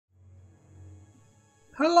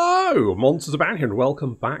Hello, Monsters Abound here, and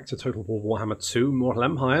welcome back to Total War Warhammer 2 Mortal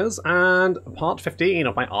Empires and part 15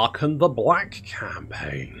 of my Archon the Black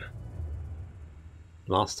campaign.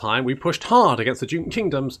 Last time we pushed hard against the Dune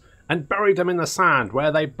Kingdoms and buried them in the sand,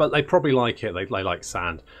 but they probably like it. They like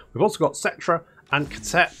sand. We've also got Cetra and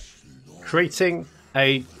Katet creating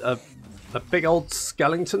a big old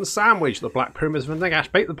skeleton sandwich, the Black Pyramids of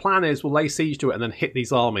Nagash. The plan is we'll lay siege to it and then hit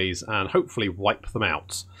these armies and hopefully wipe them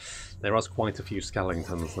out. There is quite a few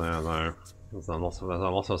skeletons there, though. There's a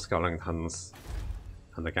lot of skeletons,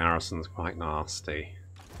 and the garrison's quite nasty.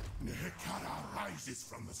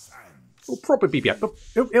 It'll probably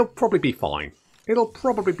be fine. It'll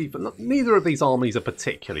probably be. Neither of these armies are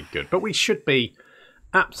particularly good, but we should be.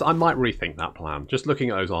 I might rethink that plan. Just looking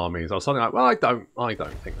at those armies, I was something like, well, I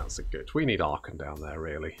don't think that's a good. We need Archon down there,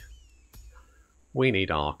 really. We need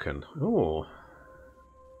Archon. Oh.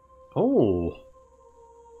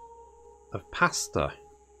 Of pasta.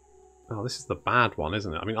 Oh, this is the bad one,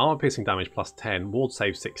 isn't it? I mean, armor piercing damage plus 10, ward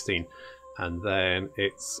save 16, and then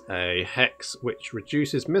it's a hex which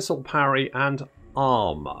reduces missile parry and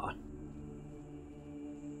armor.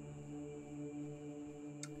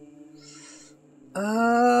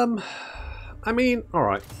 I mean,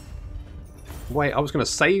 alright. Wait, I was going to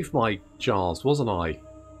save my jars, wasn't I?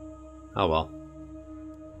 Oh well.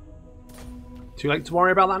 Too late to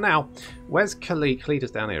worry about that now. Where's Khalida?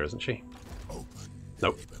 Khalida's down here, isn't she?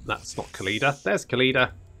 Nope, that's not Khalida. There's Khalida.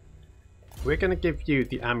 We're going to give you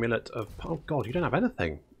the amulet of... Oh god, you don't have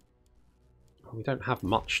anything. We don't have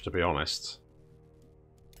much, to be honest.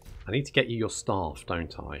 I need to get you your staff,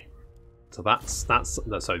 don't I? So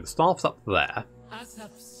so the staff's up there.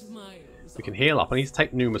 We can heal up. I need to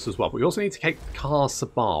take Numus as well. But we also need to take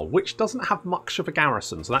Kar-Sabar, which doesn't have much of a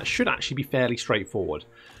garrison. So that should actually be fairly straightforward.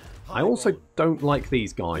 I also don't like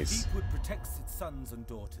these guys.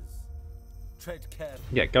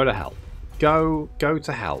 Yeah, go to hell. Go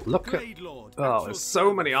to hell. Look at... Oh, there's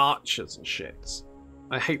so many archers and shit.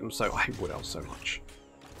 I hate them so... I hate Wood Elves so much.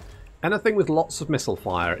 Anything with lots of missile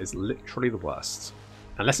fire is literally the worst.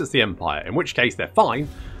 Unless it's the Empire, in which case they're fine,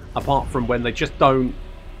 apart from when they just don't...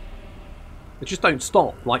 They just don't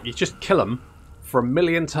stop. Like, you just kill them for a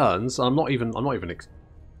million turns. I'm not even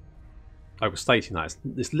overstating that.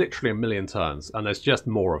 It's literally a million turns, and there's just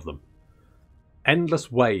more of them.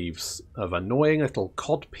 Endless waves of annoying little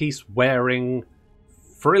codpiece wearing,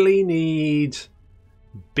 frilly-kneed,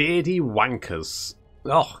 beardy wankers.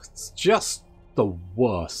 Oh, it's just the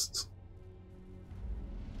worst.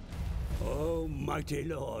 Oh, mighty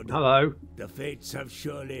lord. Hello. The fates have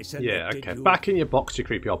surely selected you. Yeah, okay. Back in your box, you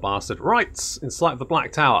creepy old bastard. Right, in sight of the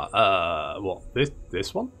Black Tower. What?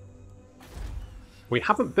 This one? We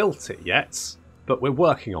haven't built it yet, but we're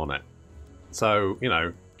working on it. So, you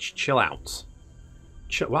know, chill out.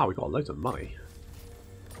 Wow, we got loads of money.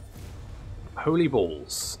 Holy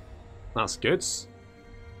balls. That's good.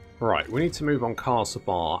 Right, we need to move on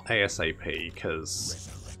Kar-Sabar ASAP, because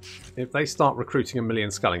if they start recruiting a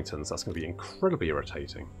million skeletons, that's going to be incredibly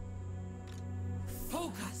irritating.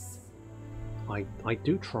 Focus. I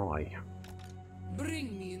do try.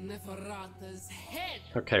 Bring me Neferata's head.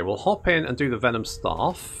 Okay, we'll hop in and do the Venom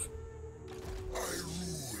Staff.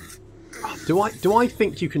 Do I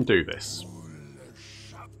think you can do this?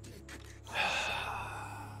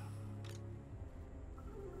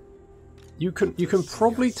 You can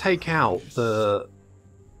probably take out the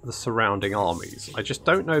surrounding armies. I just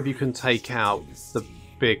don't know if you can take out the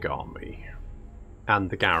big army and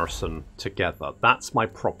the garrison together. That's my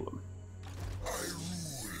problem.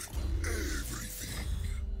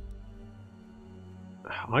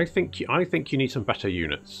 I think you need some better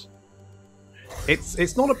units.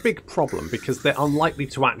 It's not a big problem because they're unlikely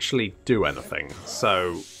to actually do anything.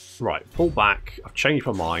 So, right, pull back. I've changed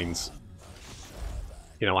my mind.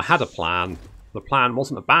 You know, I had a plan. The plan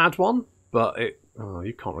wasn't a bad one, but it... Oh,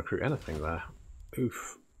 you can't recruit anything there.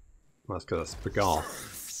 Oof. That's because that's Bagar.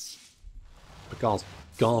 Bagar's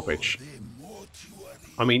garbage.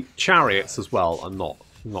 I mean, chariots as well are not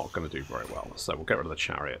going to do very well, so we'll get rid of the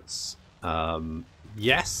chariots.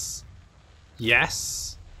 Yes.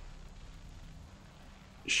 Yes.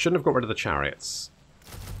 Shouldn't have got rid of the chariots.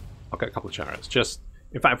 I'll get a couple of chariots. Just...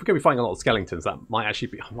 In fact, if we're going to be fighting a lot of skeletons, that might actually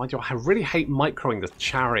be... Oh, mind you, I really hate microing the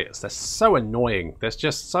chariots. They're so annoying. There's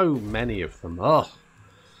just so many of them. Ugh.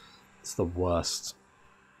 It's the worst.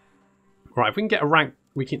 Right, if we can get a rank...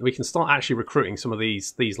 We can start actually recruiting some of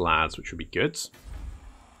these lads, which would be good.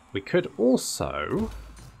 We could also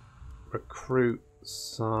recruit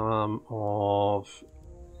some of...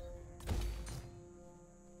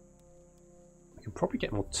 We can probably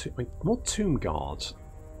get more Tomb Guard.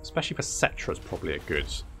 Especially for Cetra is probably a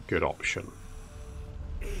good option.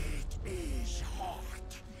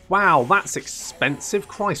 Wow, that's expensive.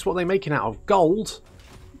 Christ, what are they making out of? Gold?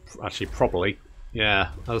 Actually, probably. Yeah,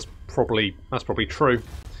 that's probably true.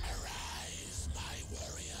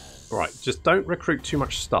 Right, just don't recruit too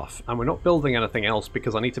much stuff. And we're not building anything else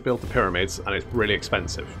because I need to build the pyramids and it's really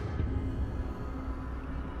expensive.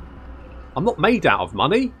 I'm not made out of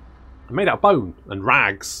money. I'm made out of bone and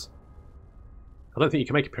rags. I don't think you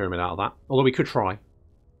can make a pyramid out of that. Although we could try.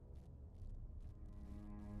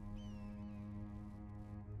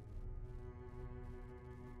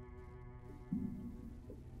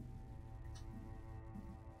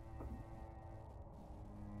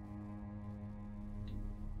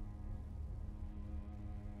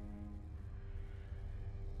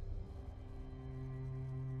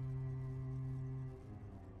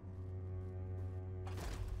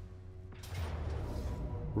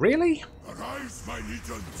 Really? Arise, my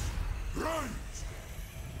legions! Run!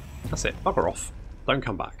 That's it. Bugger off. Don't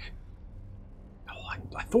come back. Oh,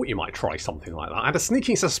 I thought you might try something like that. I had a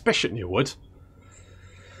sneaking suspicion you would.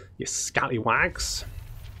 You scallywags.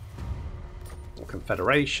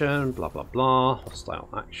 Confederation, blah blah blah. Hostile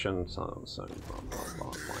action, so blah blah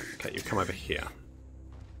blah. Fine. Okay, you come over here.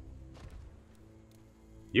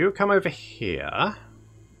 You come over here.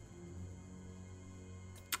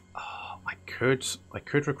 I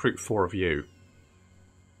could recruit 4 of you.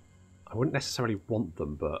 I wouldn't necessarily want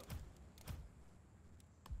them, but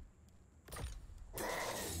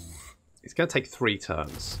it's going to take 3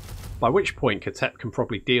 turns. By which point Katep can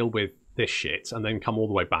probably deal with this shit and then come all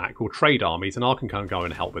the way back, or trade armies, and I can kind of go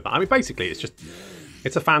and help with that. I mean, basically,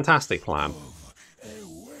 it's a fantastic plan.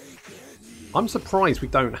 I'm surprised we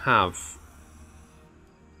don't have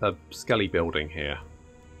a Skelly building here.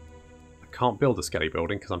 Can't build a Skelly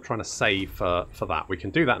building because I'm trying to save for that. We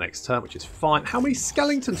can do that next turn, which is fine. How many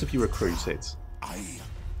skeletons have you recruited?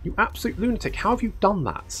 You absolute lunatic. How have you done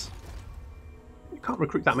that? You can't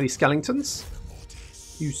recruit that many skeletons.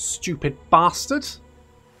 You stupid bastard.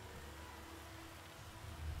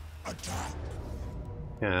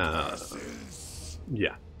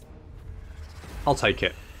 Yeah. I'll take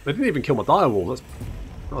it. They didn't even kill my direwall.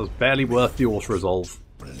 That was barely worth the auto-resolve.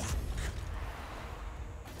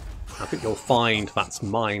 I think you'll find that's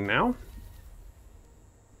mine now.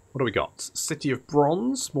 What do we got? City of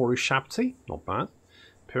Bronze, Moru Shabti, not bad.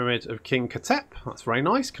 Pyramid of King Katep, that's very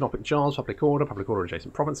nice. Canopic Jars, Public Order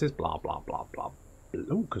adjacent provinces, blah blah blah blah.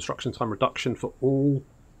 Ooh, construction time reduction for all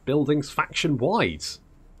buildings faction-wide.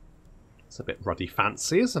 It's a bit ruddy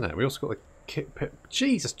fancy, isn't it? We also got the kit pit.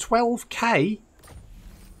 Jesus, 12k?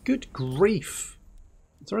 Good grief.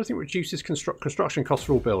 Is there anything that reduces construction costs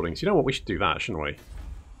for all buildings? You know what, we should do that, shouldn't we?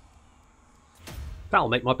 That'll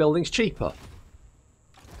make my buildings cheaper.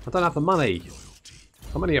 I don't have the money.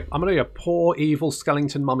 I'm only a poor, evil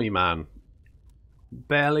skeleton mummy man.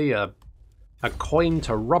 Barely a coin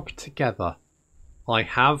to rub together. I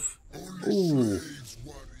have... Ooh.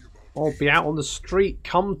 I'll be out on the street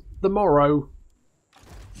come the morrow.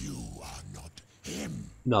 You are not him.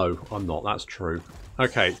 No, I'm not. That's true.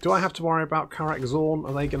 Okay, do I have to worry about Karak Zorn?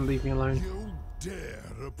 Are they going to leave me alone? You dare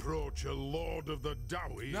approach a lord of the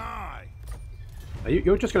Dowie? Aye.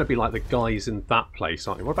 You're just going to be like the guys in that place,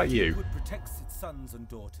 aren't you? What about you? Would protect its sons and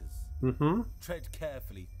daughters. Mm-hmm. Tread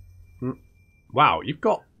carefully. Wow, you've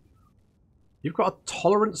got a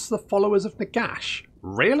tolerance to the followers of Nagash.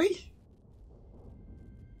 Really?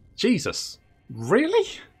 Jesus.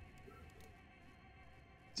 Really?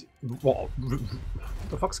 What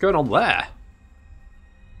the fuck's going on there?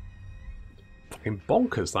 Fucking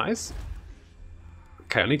bonkers, that is.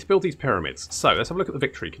 Okay, I need to build these pyramids. So, let's have a look at the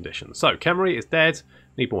victory conditions. So, Khemri is dead.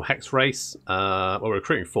 Need more Hex Race. Well, we're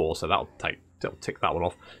recruiting 4, so that'll tick that one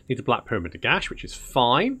off. Need the Black Pyramid Nagash, which is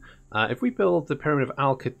fine. If we build the Pyramid of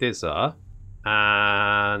Al-Qadizza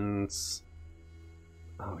and...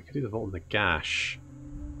 Oh, we can do the Vault of Nagash.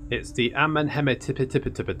 It's the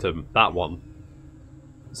Amenhemetipitum, that one.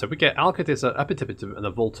 So we get Al-Qadizza, Epitipitum, and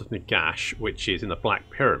the Vault of Nagash, which is in the Black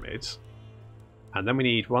Pyramid. And then we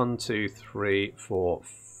need 1, 2, 3, 4,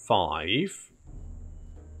 5.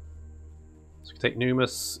 So we take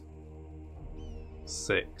Numus,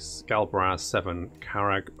 6, Galbraz, 7,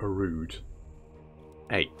 Karag Arud,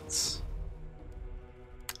 8.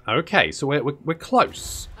 Okay, so we're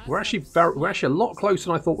close. We're actually a lot closer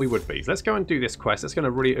than I thought we would be. So let's go and do this quest. That's going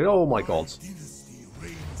to really. Oh my god,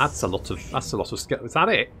 that's a lot of. Is that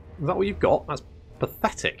it? Is that what you've got? That's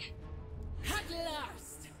pathetic.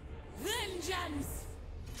 Vengeance!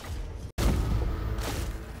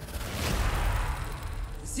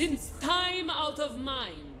 Since time out of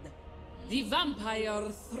mind, the vampire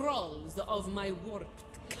thralls of my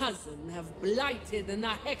warped cousin have blighted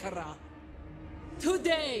Nahekara.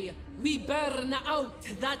 Today, we burn out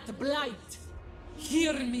that blight.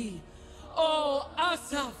 Hear me, O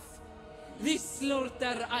Asaph. This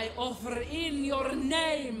slaughter I offer in your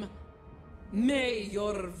name. May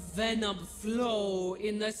your venom flow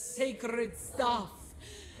in the sacred staff,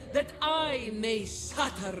 that I may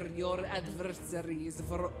shatter your adversaries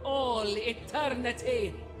for all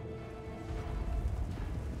eternity.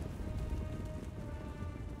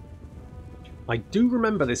 I do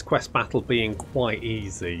remember this quest battle being quite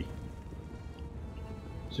easy.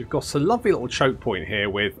 So we've got a lovely little choke point here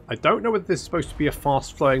with, I don't know whether this is supposed to be a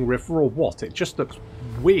fast flowing river or what, it just looks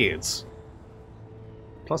weird.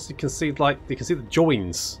 Plus you can see the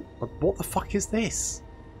joins. What the fuck is this?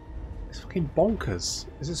 It's fucking bonkers.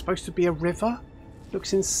 Is it supposed to be a river? It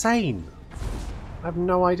looks insane. I have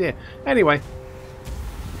no idea. Anyway,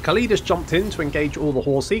 Khalida's jumped in to engage all the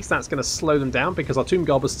horses. That's going to slow them down because our Tomb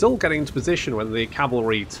Guard was still getting into position when the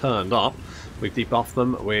cavalry turned up. We've debuffed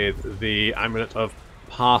them with the Amulet of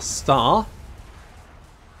Pastar.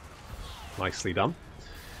 Nicely done.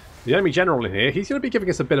 The enemy general in here, he's going to be giving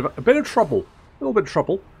us a bit of trouble. A little bit of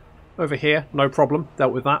trouble. Over here, no problem.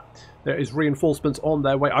 Dealt with that. There is reinforcements on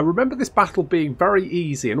their way. I remember this battle being very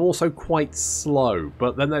easy and also quite slow.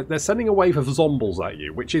 But then they're sending a wave of zombies at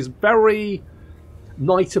you, which is very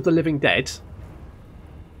Night of the Living Dead.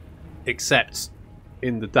 Except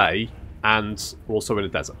in the day and also in a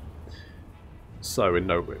desert. So in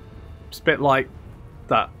nowhere. It's a bit like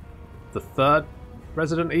that, the third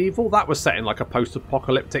Resident Evil. That was set in like a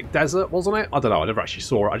post-apocalyptic desert, wasn't it? I don't know. I never actually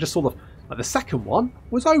saw it. I just saw the second one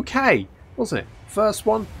was okay, wasn't it? First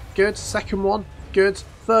one, good. Second one, good.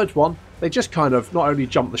 Third one, they just kind of not only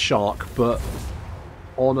jumped the shark, but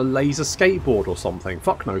on a laser skateboard or something.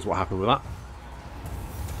 Fuck knows what happened with that.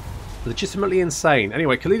 Legitimately insane.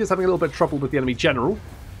 Anyway, Khalida's having a little bit of trouble with the enemy general.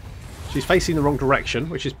 She's facing the wrong direction,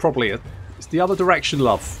 which is probably it's the other direction,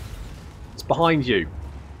 love. It's behind you.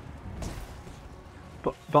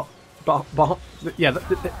 But yeah,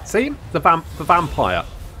 see the vampire.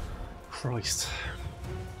 Christ.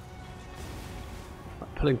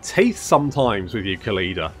 Pulling teeth sometimes with you,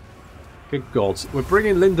 Khalida. Good God. We're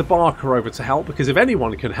bringing Linda Barker over to help, because if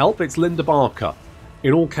anyone can help, it's Linda Barker.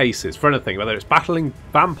 In all cases, for anything, whether it's battling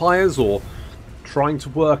vampires or trying to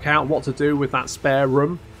work out what to do with that spare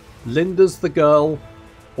room, Linda's the girl,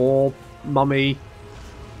 or Mummy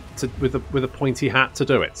with a pointy hat to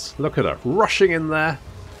do it. Look at her, rushing in there.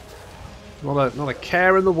 Not a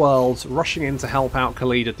care in the world, rushing in to help out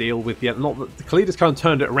Khalida deal with the... Not that Khalida's kind of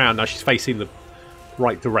turned it around, now she's facing the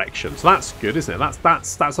right direction. So that's good, isn't it?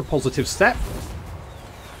 That's a positive step.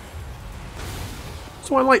 That's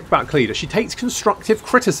what I like about Khalida. She takes constructive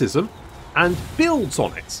criticism and builds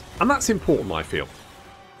on it. And that's important, I feel.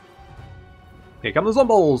 Here come the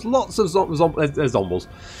zombies. Lots of zombies.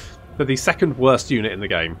 They're the second worst unit in the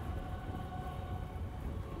game.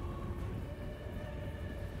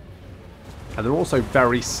 And they're also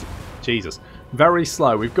very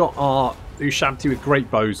slow. We've got our Ushabti with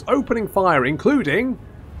great bows opening fire, including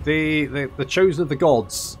the Chosen of the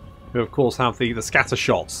Gods, who of course have the scatter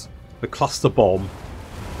shots, the cluster bomb,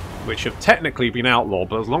 which have technically been outlawed,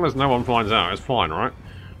 but as long as no one finds out, it's fine, right?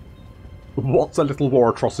 What's a little war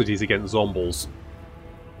atrocities against zombies?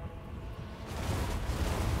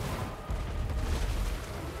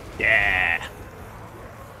 Yeah!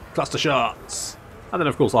 Cluster shots! And then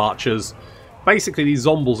of course archers. Basically these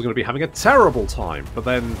zombies are going to be having a terrible time, but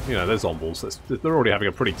then, you know, they're zombies. They're already having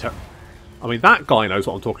a pretty I mean, that guy knows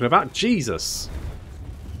what I'm talking about. Jesus!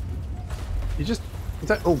 You just...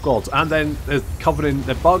 Oh god, and then they're covered in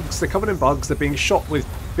bugs. They're covered in bugs. They're being shot with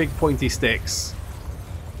big pointy sticks.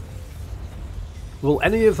 Will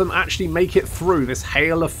any of them actually make it through this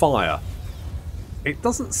hail of fire? It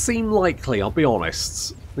doesn't seem likely, I'll be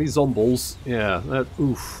honest. These zombies, yeah,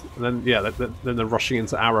 oof. And then, yeah, then they're rushing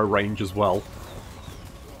into arrow range as well.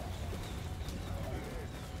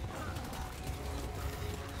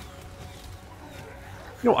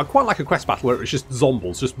 You know, I quite like a quest battle where it's just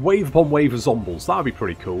zombies, just wave upon wave of zombies. That would be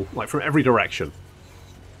pretty cool, like from every direction.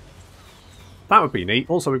 That would be neat.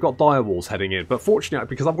 Also, we've got direwolves heading in, but fortunately,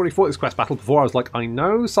 because I've already fought this quest battle before, I was like, I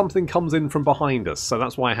know something comes in from behind us, so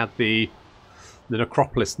that's why I had the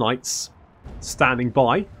Necropolis Knights standing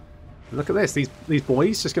by. Look at this, these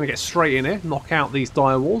boys just going to get straight in here, knock out these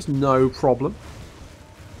direwolves, no problem.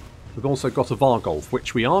 We've also got a Vargolf,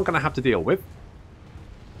 which we are going to have to deal with.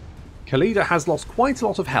 Khalida has lost quite a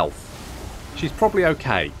lot of health. She's probably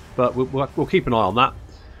okay, but we'll keep an eye on that.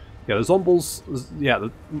 Yeah, the zombies, yeah,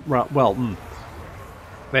 well,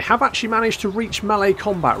 they have actually managed to reach melee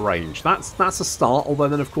combat range. That's a start, although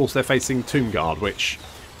then of course they're facing Tomb Guard, which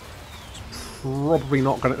is probably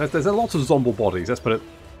not going to... There's a lot of zombie bodies, let's put it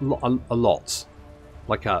a lot.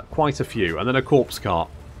 Like quite a few. And then a corpse cart.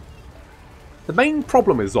 The main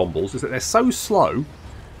problem with zombies is that they're so slow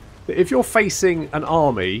that if you're facing an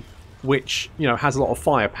army which, you know, has a lot of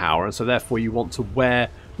firepower, and so therefore you want to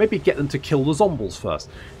maybe get them to kill the zombies first.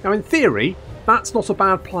 Now in theory, that's not a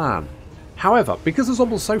bad plan. However, because the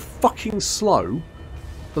zombies are so fucking slow,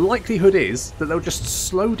 the likelihood is that they'll just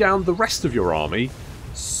slow down the rest of your army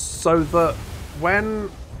so that when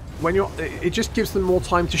you're... It just gives them more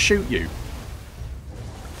time to shoot you.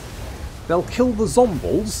 They'll kill the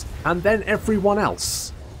zombies and then everyone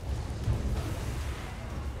else.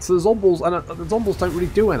 So the zombies don't really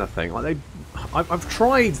do anything. Like I've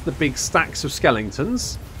tried the big stacks of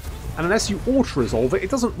skeletons, and unless you auto-resolve it, it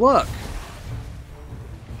doesn't work.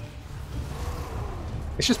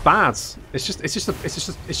 It's just bad. It's just bad.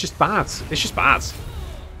 It's just bad.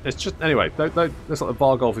 It's just anyway. Looks like the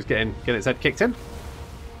Vargolf is getting its head kicked in.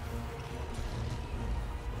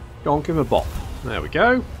 Go on, give him a bop. There we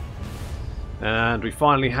go. And we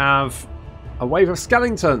finally have a wave of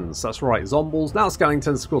skeletons. That's right, zombies. Now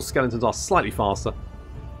skeletons. Of course, skeletons are slightly faster. I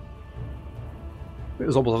think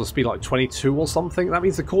the zombies have a speed like 22 or something. That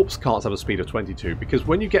means the corpse carts have a speed of 22. Because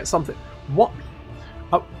when you get something... What?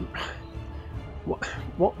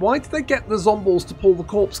 Why did they get the zombies to pull the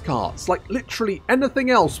corpse carts? Like, literally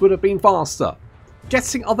anything else would have been faster.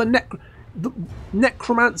 Getting other the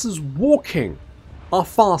necromancers walking are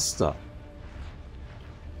faster.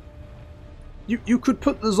 You could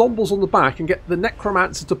put the zombies on the back and get the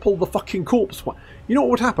necromancer to pull the fucking corpse. You know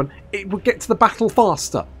what would happen? It would get to the battle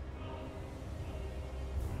faster.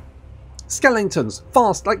 Skeletons,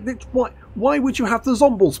 fast. Like, why would you have the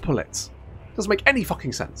zombies pull it? Doesn't make any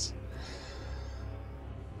fucking sense.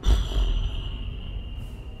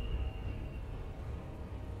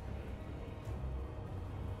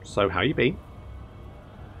 So, how you been?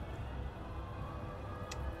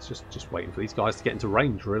 Just waiting for these guys to get into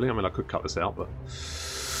range, really. I mean, I could cut this out, but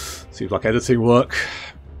seems like editing work.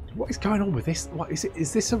 What is going on with this? What is it?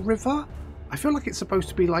 Is this a river? I feel like it's supposed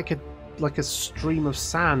to be like a stream of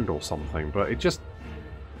sand or something, but it just...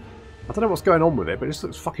 I don't know what's going on with it, but it just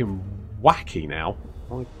looks fucking wacky now.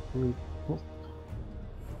 I mean,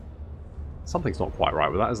 something's not quite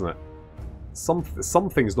right with that, isn't it?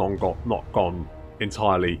 Something's not gone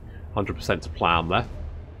entirely 100% to plan there.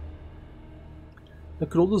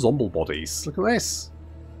 Look at all the zombie bodies. Look at this.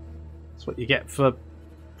 That's what you get for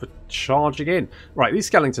charging in. Right, these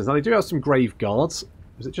skeletons. Now they do have some grave guards.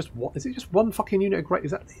 Is it just one fucking unit of grave? Is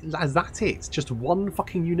that it? Just one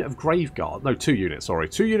fucking unit of grave guard? No, 2 units. Sorry,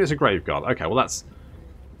 2 units of grave guard. Okay, well that's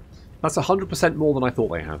 100% more than I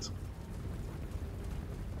thought they had.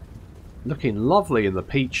 Looking lovely in the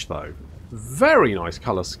peach though. Very nice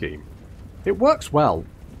colour scheme. It works well.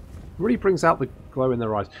 Really brings out the glow in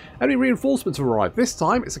their eyes. Enemy reinforcements have arrived. This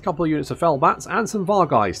time it's a couple of units of Fellbats and some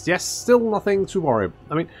Vargeist. Yes, still nothing to worry.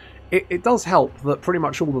 I mean, it does help that pretty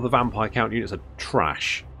much all of the vampire count units are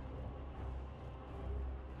trash.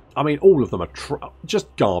 I mean, all of them are just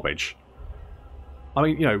garbage. I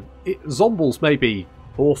mean, you know, zombies may be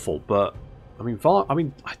awful, but I mean,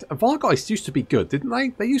 Vargeist used to be good, didn't they?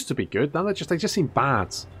 They used to be good. Now they just seem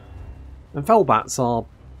bad. And Fellbats are,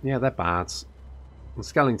 yeah, they're bad. And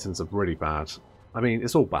skeletons are really bad. I mean,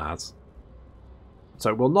 it's all bad.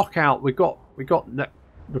 So we'll knock out... We've got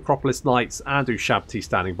Necropolis Knights and Ushabti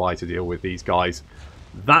standing by to deal with these guys.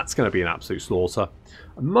 That's going to be an absolute slaughter.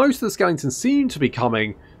 Most of the skeletons seem to be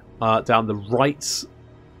coming down the right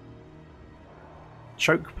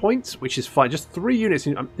choke point, which is fine. Just 3 units.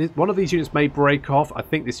 One of these units may break off. I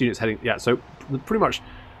think this unit's heading... Yeah, so pretty much,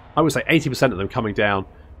 I would say 80% of them coming down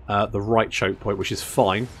the right choke point, which is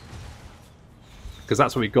fine. Because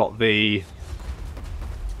that's where we've got the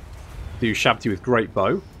Ushabti with Great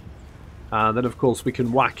Bow. And then, of course, we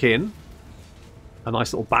can whack in a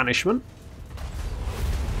nice little banishment.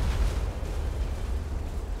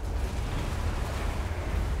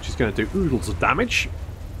 Which is going to do oodles of damage.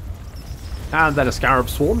 And then a Scarab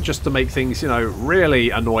Swarm, just to make things, you know,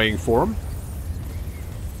 really annoying for them.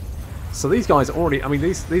 So these guys are already... I mean,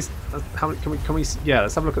 these how can we... Yeah,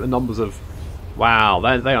 let's have a look at the numbers of... Wow,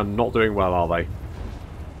 they are not doing well, are they?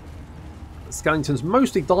 Skeletons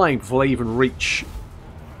mostly dying before they even reach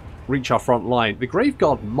our front line. The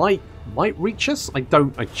Graveguard might reach us. I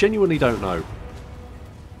genuinely don't know.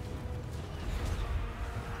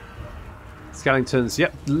 Skeletons,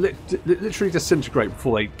 yep, literally disintegrate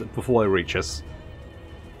before they reach us.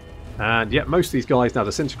 And yep, most of these guys now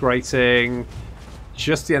disintegrating.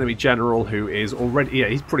 Just the enemy general, who is already... Yeah,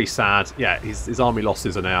 he's pretty sad. Yeah, his army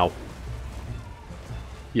losses are now...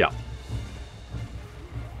 Yeah.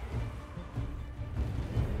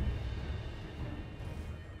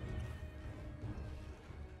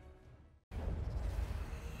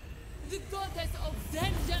 goddess of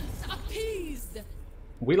vengeance appeased.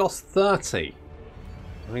 We lost 30.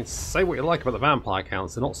 I mean, say what you like about the vampire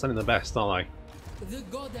counts, they're not sending the best, are they? The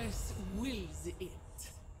goddess wills it.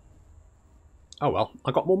 Oh well,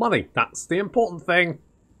 I got more money. That's the important thing.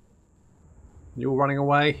 You're running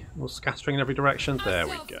away. You're scattering in every direction. There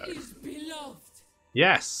we go. Is beloved.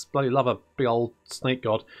 Yes, bloody love a big old snake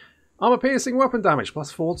god. Armor piercing weapon damage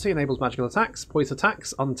plus 40 enables magical attacks, poison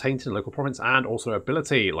attacks, untainted in local province, and also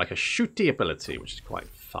ability like a shooty ability, which is quite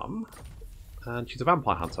fun. And she's a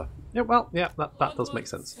vampire hunter. Yeah, well, yeah, that does make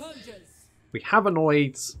sense. We have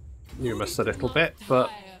annoyed Numus a little bit, but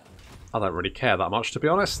I don't really care that much, to be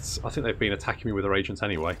honest. I think they've been attacking me with their agents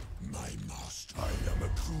anyway. My master, I am a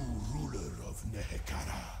true ruler of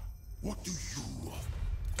Nehekara. What do you want?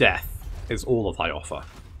 Death is all that I offer.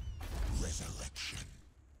 Resurrection.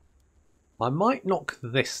 I might knock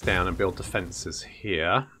this down and build defences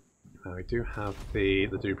here. We do have the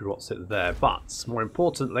Dubrywatsit there, but more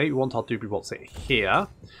importantly, we want our Dubrywatsit here.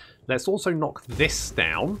 Let's also knock this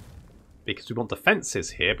down, because we want defences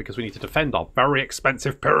here, because we need to defend our very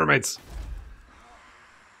expensive pyramids.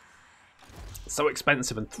 So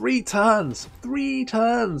expensive, and 3 turns! 3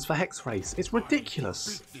 turns for Hex Race. It's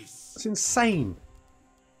ridiculous. It's insane.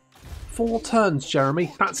 4 turns,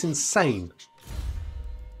 Jeremy. That's insane.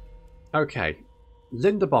 Okay.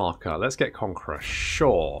 Linda Barker. Let's get Conqueror.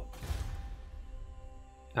 Sure.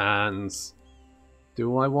 And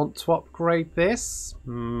do I want to upgrade this?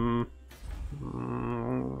 Yeah,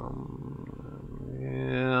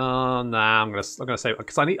 nah, I'm gonna say,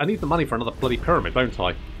 because I need the money for another bloody pyramid, don't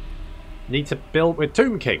I? Need to build with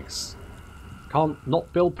Tomb Kings. Can't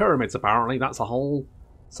not build pyramids apparently. That's a whole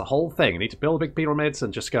thing. I need to build big pyramids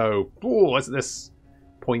and just go, oh, isn't this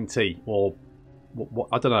pointy? Or what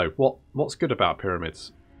I don't know. What's good about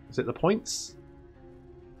pyramids? Is it the points?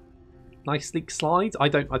 Nice sleek slides? I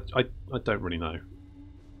don't really know.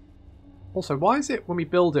 Also, why is it when we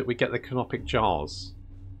build it we get the canopic jars?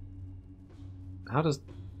 How does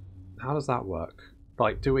that work?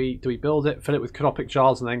 Like, do we build it, fill it with canopic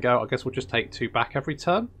jars, and then go, I guess we'll just take 2 back every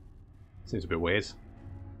turn? Seems a bit weird.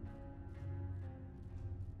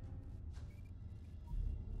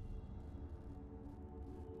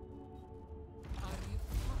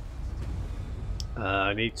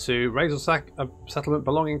 I need to raise a settlement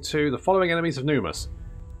belonging to the following enemies of Numus.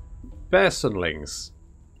 Bearsunlings.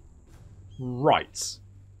 Right.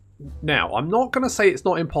 Now, I'm not going to say it's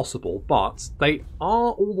not impossible, but they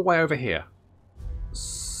are all the way over here.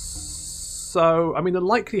 So, I mean, the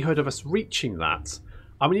likelihood of us reaching that...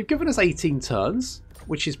 I mean, you've given us 18 turns,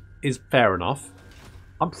 which is fair enough.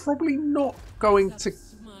 I'm probably not going to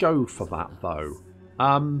go for that, though.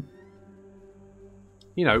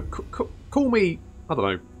 You know, call me... I don't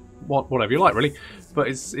know, whatever you like, really. But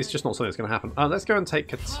it's just not something that's going to happen. Let's go and take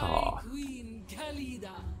Qatar.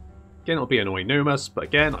 Again, it'll be annoying Numus, but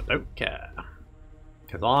again, I don't care.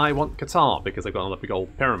 Because I want Qatar, because they've got another big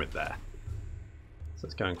old pyramid there. So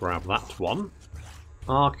let's go and grab that one.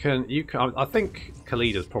 Arkan, you can... I think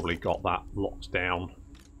Khalida's probably got that locked down.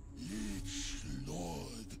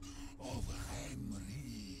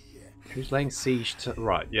 Who's laying siege to...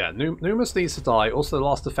 Right, yeah. Numus needs to die. Also, the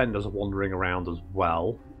last defenders are wandering around as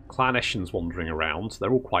well. Clan Eshin's wandering around.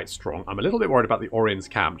 They're all quite strong. I'm a little bit worried about the Orion's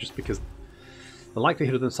camp, just because the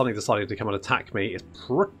likelihood of them suddenly deciding to come and attack me is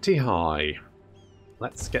pretty high.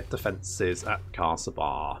 Let's get defences at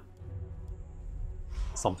Karsabar.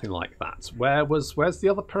 Something like that. Where's the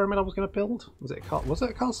other pyramid I was going to build? Was it at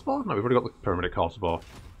Karsabar? No, we've already got the pyramid at Karsabar.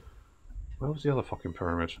 Where was the other fucking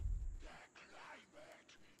pyramid?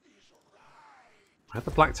 I had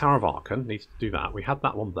the Black Tower of Arkan. Need to do that. We had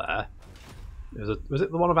that one there. Was it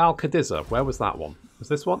the one of Al-Qadizza? Where was that one? Was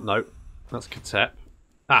this one? No. That's Katep.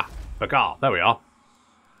 Ah, Bagar. There we are.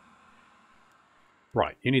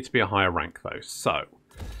 Right. You need to be a higher rank, though. So,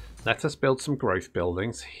 let us build some growth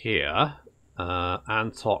buildings here.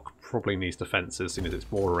 Antok probably needs defences, seeing as it's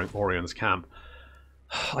Orion's camp.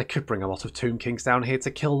 I could bring a lot of Tomb Kings down here to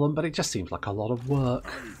kill them, but it just seems like a lot of work.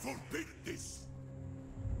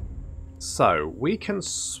 So, we can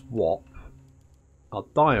swap our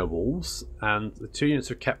direwolves and the 2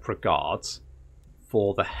 units of Kepra guards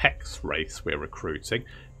for the Hex race we're recruiting.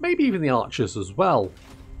 Maybe even the archers as well.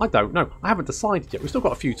 I don't know. I haven't decided yet. We've still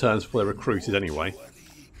got a few turns before they're recruited anyway.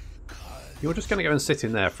 You're just going to go and sit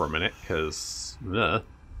in there for a minute, because... Oh,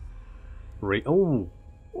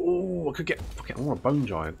 I could get... I want a bone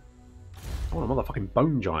giant. I want a motherfucking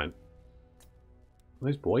bone giant.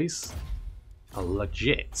 Those boys are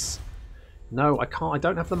legit. No, I can't. I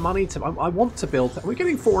don't have the money to... I want to build... We're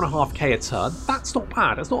getting 4.5k a turn. That's not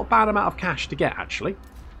bad. That's not a bad amount of cash to get, actually.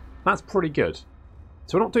 That's pretty good.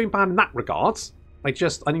 So we're not doing bad in that regard. I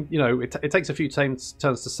mean, you know, it takes a few turns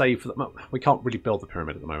to save for that. We can't really build the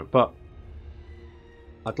pyramid at the moment, but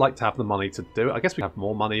I'd like to have the money to do it. I guess we'd have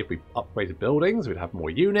more money if we upgraded buildings. We'd have more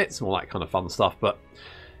units and all that kind of fun stuff, but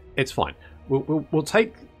it's fine. We'll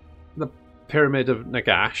take the Pyramid of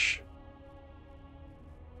Nagash.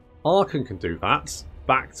 Arkan can do that,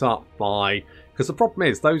 backed up by... Because the problem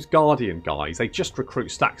is, those Guardian guys, they just recruit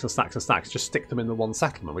stacks and stacks and stacks, just stick them in the one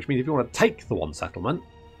settlement, which means if you want to take the one settlement,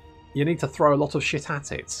 you need to throw a lot of shit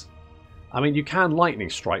at it. I mean, you can lightning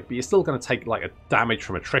strike, but you're still going to take like a damage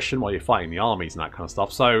from attrition while you're fighting the armies and that kind of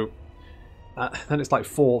stuff. So then it's like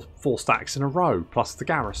four stacks in a row plus the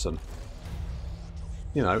garrison.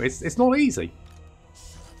 You know, it's not easy.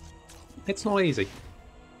 It's not easy.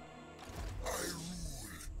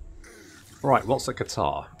 Right, what's a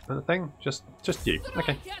Qatar? Anything? Just you.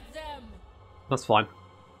 Okay, that's fine.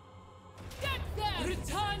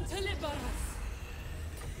 Return to Liberas.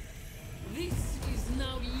 This is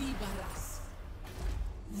now Liberas.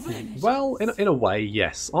 Well, in a way,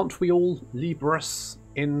 yes. Aren't we all Liberas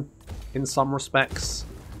in some respects?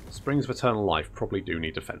 Springs of Eternal Life probably do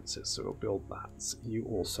need defences, so we'll build that. You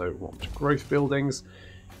also want growth buildings.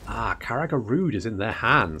 Ah, Karagarud is in their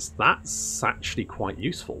hands. That's actually quite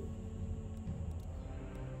useful.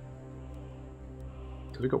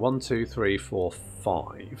 Because we've got 1, 2, 3, 4,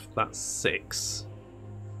 5. That's 6.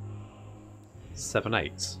 7,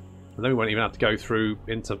 8. And then we won't even have to go through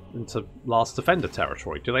into Last Defender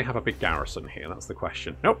territory. Do they have a big garrison here? That's the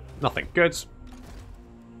question. Nope, nothing. Good.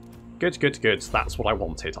 Good, good, good. That's what I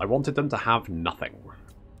wanted. I wanted them to have nothing.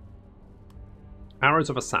 Arrows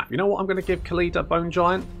of Asaph. You know what? I'm going to give Khalida Bone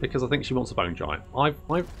Giant because I think she wants a Bone Giant.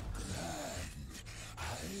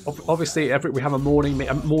 Obviously, we have a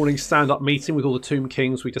morning stand-up meeting with all the Tomb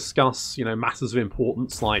Kings. We discuss, you know, matters of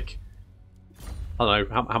importance like, I don't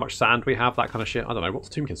know, how much sand we have, that kind of shit. I don't know. What's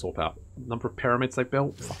the Tomb Kings sort out? Number of pyramids they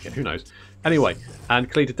built? Fuck it, who knows? Anyway,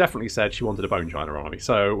 and Khalida definitely said she wanted a Bone Giant army.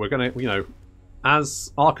 So we're going to, you know,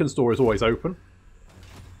 as Arkan's door is always open,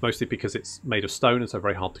 mostly because it's made of stone and so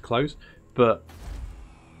very hard to close, but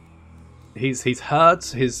he's heard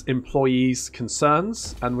his employees'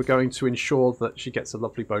 concerns, and we're going to ensure that she gets a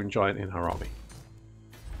lovely Bone Giant in her army.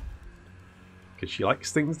 Because she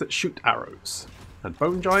likes things that shoot arrows. And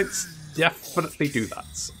Bone Giants definitely do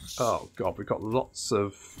that. Oh god, we've got lots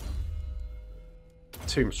of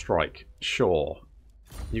Tomb Strike. Sure.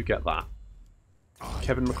 You get that.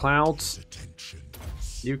 Kevin McLeod.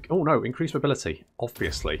 Oh no, increased mobility.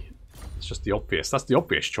 Obviously. It's just the obvious. That's the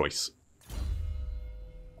obvious choice.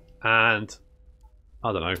 And,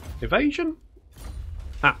 I don't know, evasion?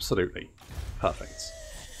 Absolutely. Perfect.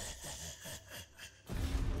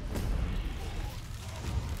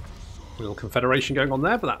 A little confederation going on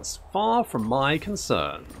there, but that's far from my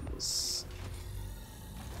concerns.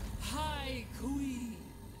 Hi, Queen.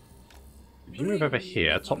 If you move over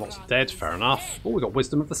here, Topknot's dead, fair enough. Oh, we've got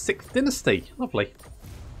Wisdom of the 6th Dynasty. Lovely.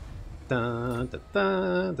 Da, da,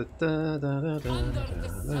 da, da, da, da, da,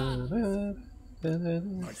 da, da.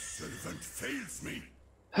 My servant fails me.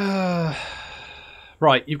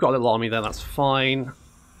 Right, you've got a little army there, that's fine.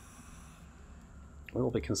 I'm a little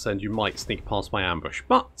bit concerned you might sneak past my ambush,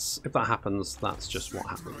 but if that happens, that's just what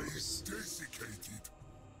happens.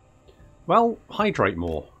 Well, hydrate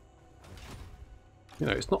more. You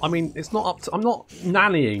know, it's not, I mean, it's not up to, I'm not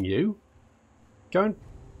nannying you. Go and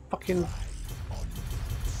fucking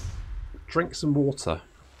drink some water.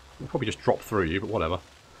 I'll probably just drop through you, but whatever.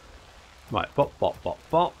 Right, bop, bop, bop,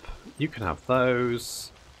 bop. You can have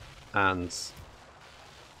those. And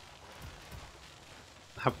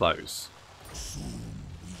have those.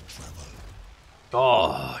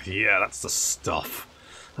 Oh, yeah, that's the stuff.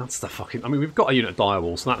 That's the fucking... I mean, we've got a unit of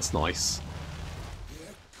direwolves, so that's nice.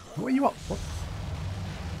 What are you up? What?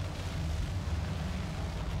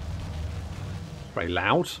 Very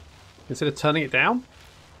loud. Consider turning it down.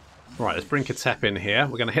 Right, let's bring Katep in here.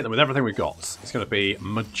 We're going to hit them with everything we've got. It's going to be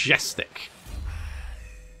majestic.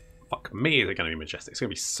 Fuck me, they're going to be majestic. It's going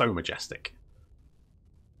to be so majestic.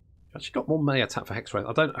 I've actually got more melee attack for Hex Wraith.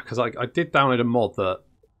 I don't, because I did download a mod that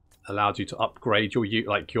allowed you to upgrade your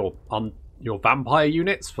your vampire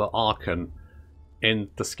units for Arkan in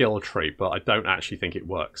the skill tree, but I don't actually think it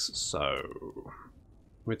works. So,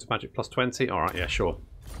 move to magic plus 20. All right, yeah, sure.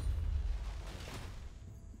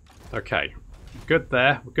 Okay. Good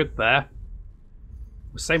there. We're good there.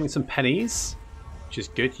 We're saving some pennies, which is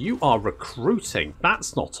good. You are recruiting.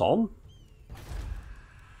 That's not on.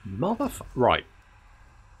 Motherfucker. Right.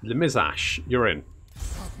 Lemizash, you're in.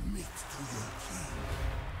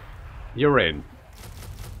 You're in.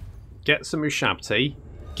 Get some Ushabti.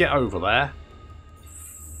 Get over there.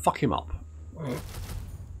 Fuck him up.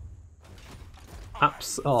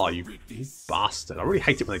 Oh, you bastard! I really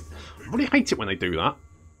hate it when they do that.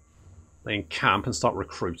 They encamp and start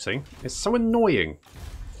recruiting. It's so annoying.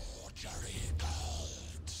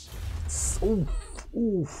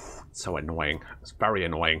 So annoying. It's very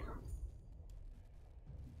annoying.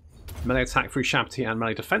 Melee attack through Shabti and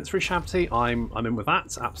melee defense through Shabti. I'm in with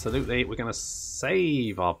that. Absolutely. We're going to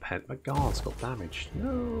save our pet. Bagard's got damaged.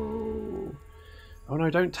 No. Oh no,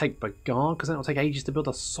 don't take Bagard, because then it'll take ages to build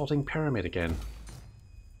a sodding pyramid again.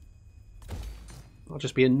 That'll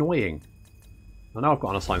just be annoying. I know I've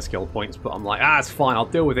got unassigned skill points, but I'm like, it's fine. I'll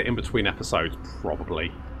deal with it in between episodes,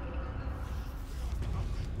 probably.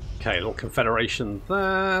 Okay, a little confederation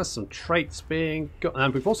there. Some traits being got,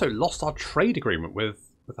 and we've also lost our trade agreement with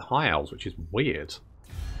the High Elves, which is weird.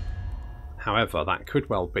 However, that could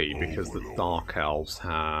well be because the Dark Elves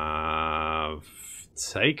have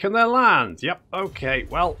taken their land. Yep. Okay.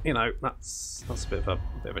 Well, you know, that's a bit of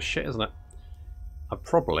a shit, isn't it?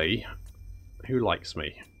 Who likes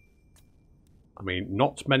me? I mean,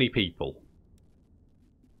 not many people.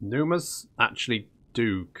 Numas actually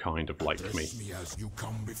do kind of like me. As you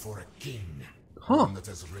come before a king. Huh.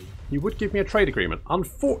 You would give me a trade agreement.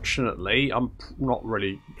 Unfortunately, I'm not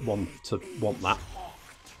really one to want that.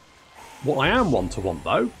 What I am one to want,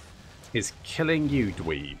 though, is killing you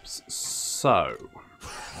dweebs. So,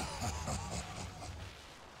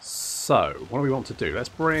 what do we want to do? Let's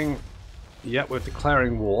bring... Yep, we're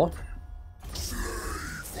declaring war.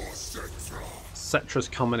 Cetra's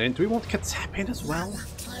coming in. Do we want Katep in as well?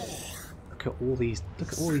 Look at all these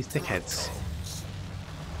dickheads.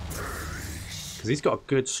 Because he's got a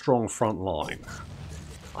good, strong front line.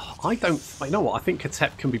 Oh, you know what? I think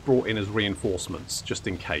Katep can be brought in as reinforcements, just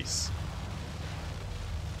in case.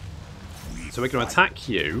 So we're going to attack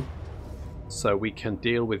you, so we can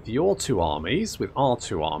deal with your two armies, with our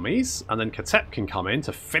two armies, and then Katep can come in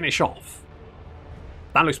to finish off.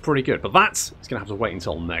 That looks pretty good, but that is going to have to wait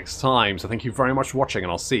until next time. So thank you very much for watching,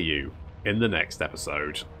 and I'll see you in the next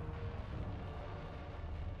episode.